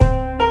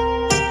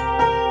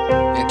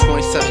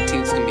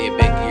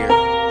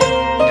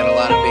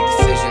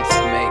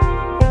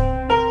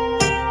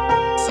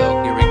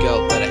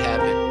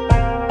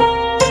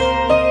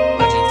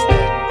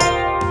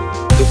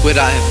what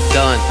I have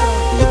done,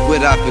 look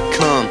what I've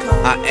become.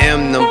 I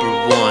am number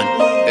one,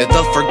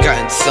 the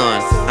forgotten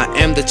son. I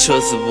am the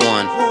chosen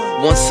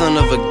one son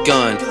of a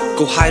gun.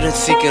 Go hide and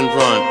seek and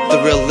run,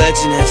 the real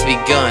legend has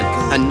begun.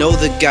 I know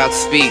that God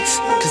speaks,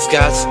 cause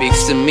God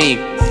speaks to me.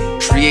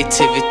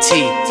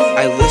 Creativity,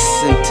 I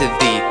listen to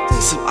thee,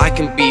 so I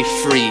can be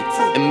free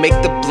and make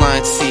the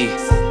blind see.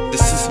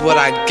 This is what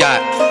I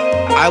got,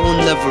 I will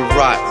never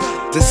rot.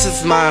 This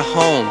is my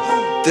home,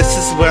 this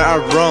is where I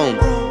roam.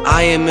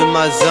 I am in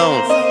my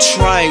zone,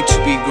 trying to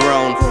be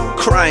grown,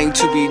 crying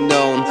to be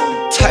known,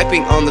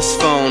 typing on this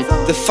phone,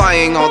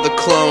 defying all the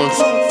clones,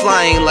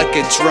 flying like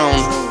a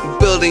drone,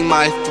 building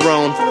my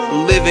throne,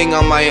 living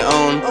on my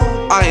own.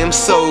 I am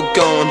so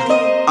gone,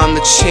 I'm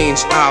the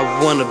change I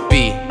wanna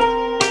be.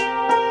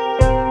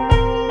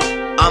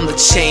 I'm the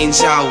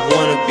change I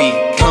wanna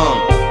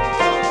become.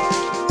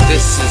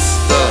 This is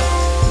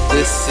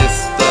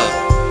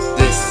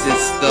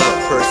the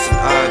person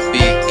I've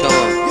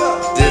become.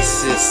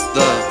 This is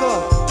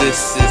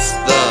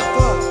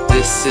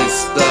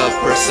the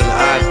person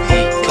I've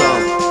become.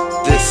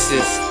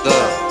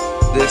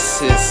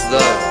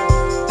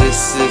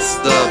 This is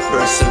the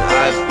person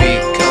I've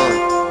become.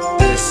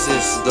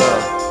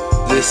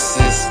 This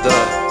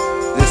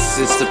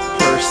is the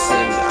person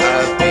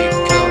I've become.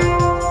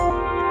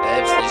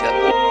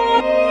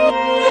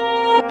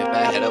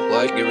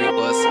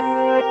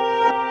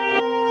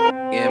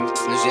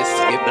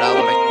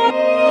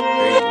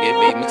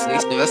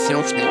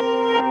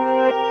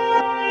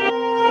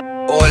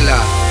 Hola,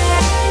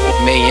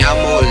 me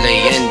llamo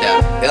Leyenda.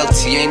 Él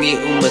tiene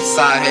un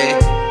mensaje,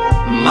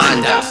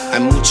 manda. Hay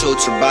mucho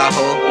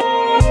trabajo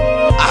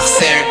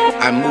hacer,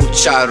 hay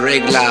muchas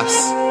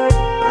reglas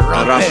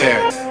romper.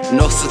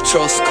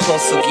 Nosotros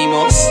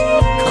conseguimos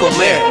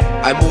comer,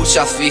 hay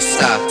muchas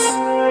vistas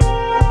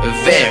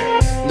ver.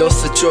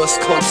 Nosotros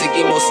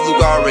conseguimos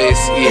lugares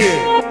ir,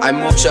 hay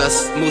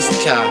muchas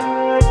música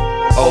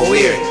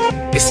oír.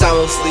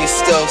 Estamos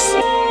listos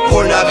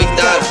por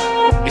Navidad,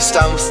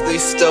 estamos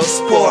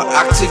listos por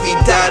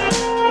actividad,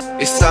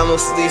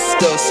 estamos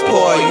listos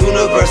por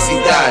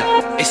universidad.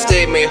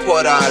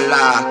 Mejora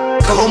la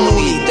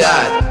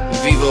comunidad.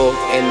 Vivo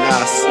en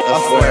las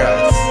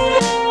afueras,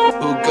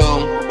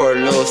 jugo por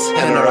los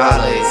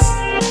generales,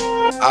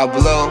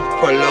 hablo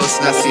por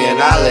los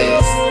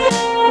nacionales.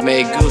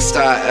 Me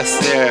gusta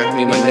hacer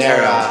mi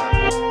manera,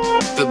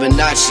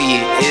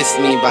 Fibonacci es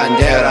mi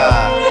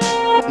bandera.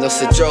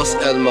 Nosotros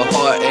el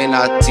mejor en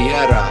la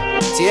tierra.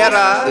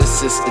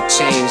 This is the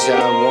change I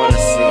wanna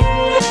see.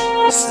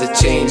 This is the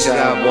change I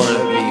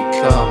wanna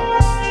become.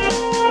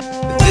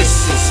 This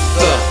is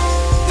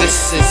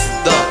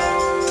the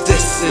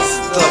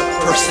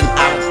person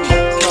I've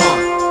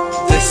become.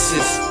 This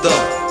is the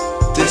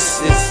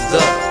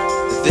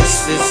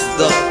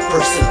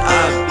person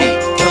I've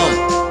become.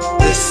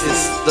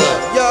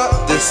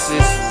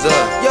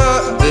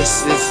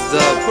 This is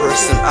the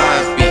person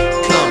I've become.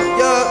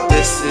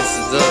 This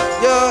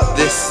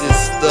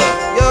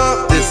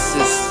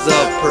is the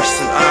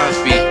person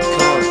I've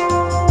become.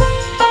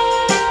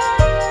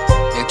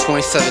 And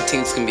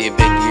 2017 is gonna be a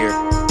big year.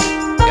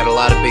 Got a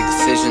lot of big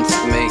decisions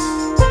to make.